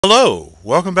Hello,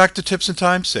 welcome back to Tips and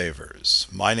Time Savers.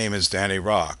 My name is Danny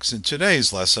Rocks. In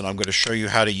today's lesson, I'm going to show you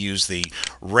how to use the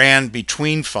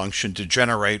RANDBETWEEN function to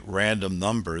generate random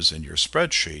numbers in your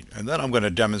spreadsheet. And then I'm going to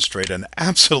demonstrate an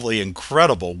absolutely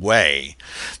incredible way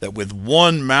that with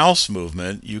one mouse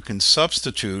movement, you can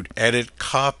substitute edit,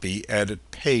 copy, edit,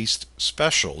 paste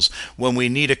specials when we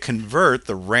need to convert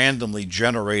the randomly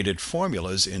generated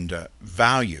formulas into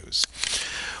values.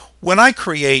 When I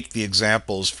create the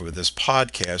examples for this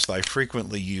podcast, I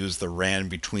frequently use the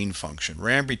RANDBETWEEN function.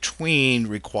 RANDBETWEEN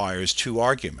requires two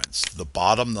arguments, the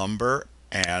bottom number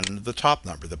and the top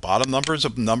number. The bottom number is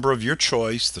a number of your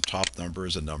choice, the top number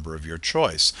is a number of your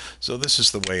choice. So this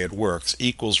is the way it works,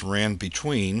 equals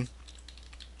RANDBETWEEN,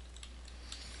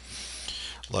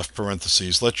 left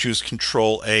parentheses. Let's use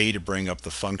Control A to bring up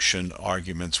the function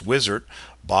arguments wizard.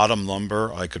 Bottom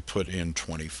number I could put in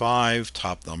 25,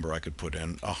 top number I could put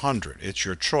in 100. It's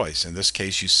your choice. In this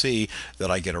case, you see that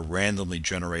I get a randomly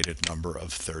generated number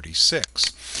of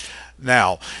 36.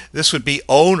 Now, this would be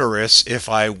onerous if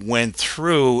I went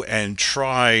through and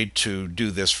tried to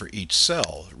do this for each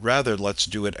cell. Rather, let's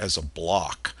do it as a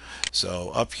block.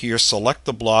 So up here, select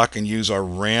the block and use our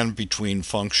RANDBETWEEN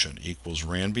function, equals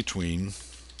RANDBETWEEN,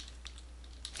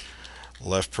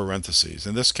 left parentheses.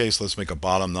 In this case, let's make a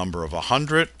bottom number of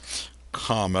 100,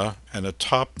 comma, and a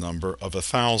top number of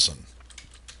 1,000.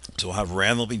 So we'll have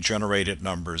randomly generated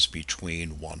numbers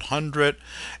between 100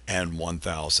 and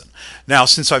 1,000. Now,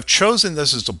 since I've chosen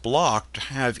this as a block to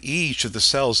have each of the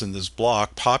cells in this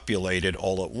block populated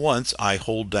all at once, I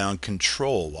hold down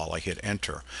Control while I hit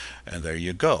Enter. And there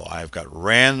you go. I've got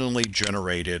randomly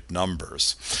generated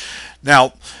numbers.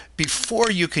 Now, before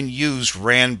you can use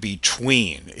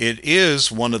RANDBETWEEN, it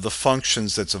is one of the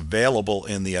functions that's available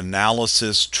in the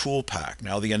Analysis Tool Pack.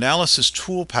 Now, the Analysis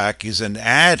Tool Pack is an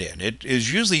add-in. It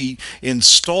is usually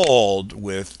installed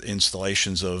with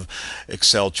installations of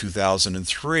Excel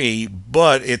 2003,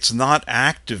 but it's not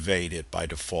activated by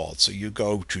default. So you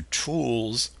go to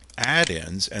Tools,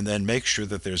 add-ins, and then make sure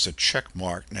that there's a check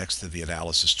mark next to the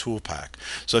Analysis Tool Pack.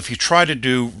 So if you try to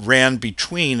do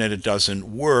RANDBETWEEN and it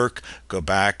doesn't work, go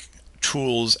back,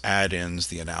 Tools, Add-ins,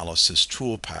 the Analysis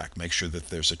Tool Pack. Make sure that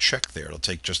there's a check there. It'll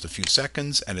take just a few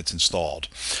seconds and it's installed.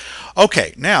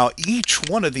 Okay, now each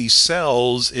one of these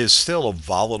cells is still a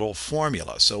volatile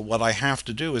formula. So what I have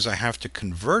to do is I have to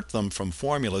convert them from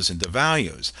formulas into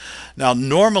values. Now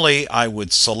normally I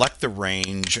would select the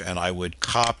range and I would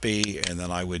copy and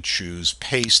then I would choose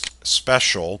Paste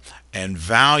Special and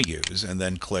Values and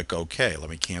then click OK. Let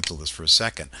me cancel this for a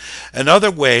second.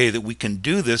 Another way that we can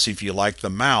do this, if you like the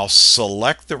mouse,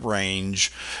 select the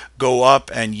range, go up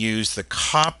and use the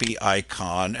copy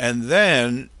icon, and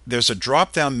then there's a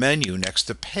drop-down menu next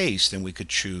to paste and we could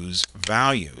choose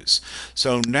values.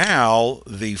 So now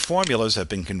the formulas have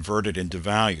been converted into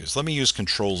values. Let me use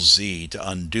Control Z to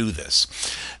undo this.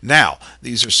 Now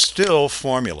these are still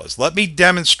formulas. Let me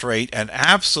demonstrate an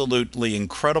absolutely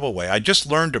incredible way. I just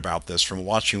learned about this from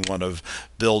watching one of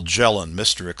Bill Jelen,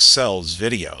 Mr. Excel's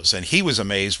videos, and he was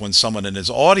amazed when someone in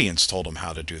his audience told him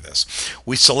how to do this.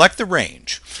 We select the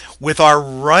range. With our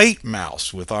right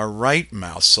mouse,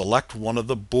 select one of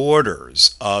the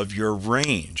borders of your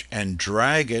range and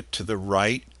drag it to the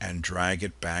right and drag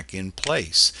it back in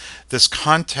place. This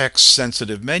context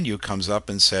sensitive menu comes up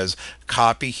and says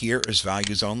copy here as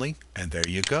values only, and there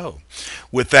you go.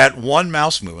 With that one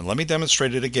mouse movement, let me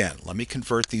demonstrate it again. Let me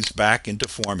convert these back into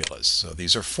formulas. So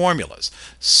these are formulas.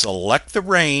 Select the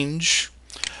range,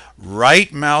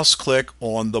 right mouse click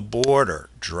on the border,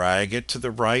 drag it to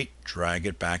the right, drag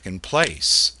it back in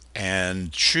place,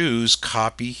 and choose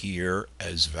copy here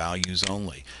as values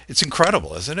only. It's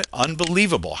incredible, isn't it?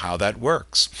 Unbelievable how that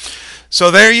works.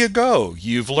 So there you go.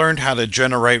 You've learned how to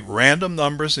generate random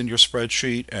numbers in your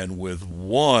spreadsheet, and with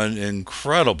one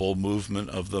incredible movement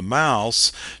of the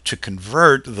mouse to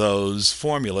convert those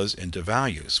formulas into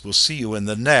values. We'll see you in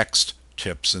the next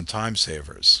Tips and Time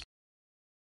Savers.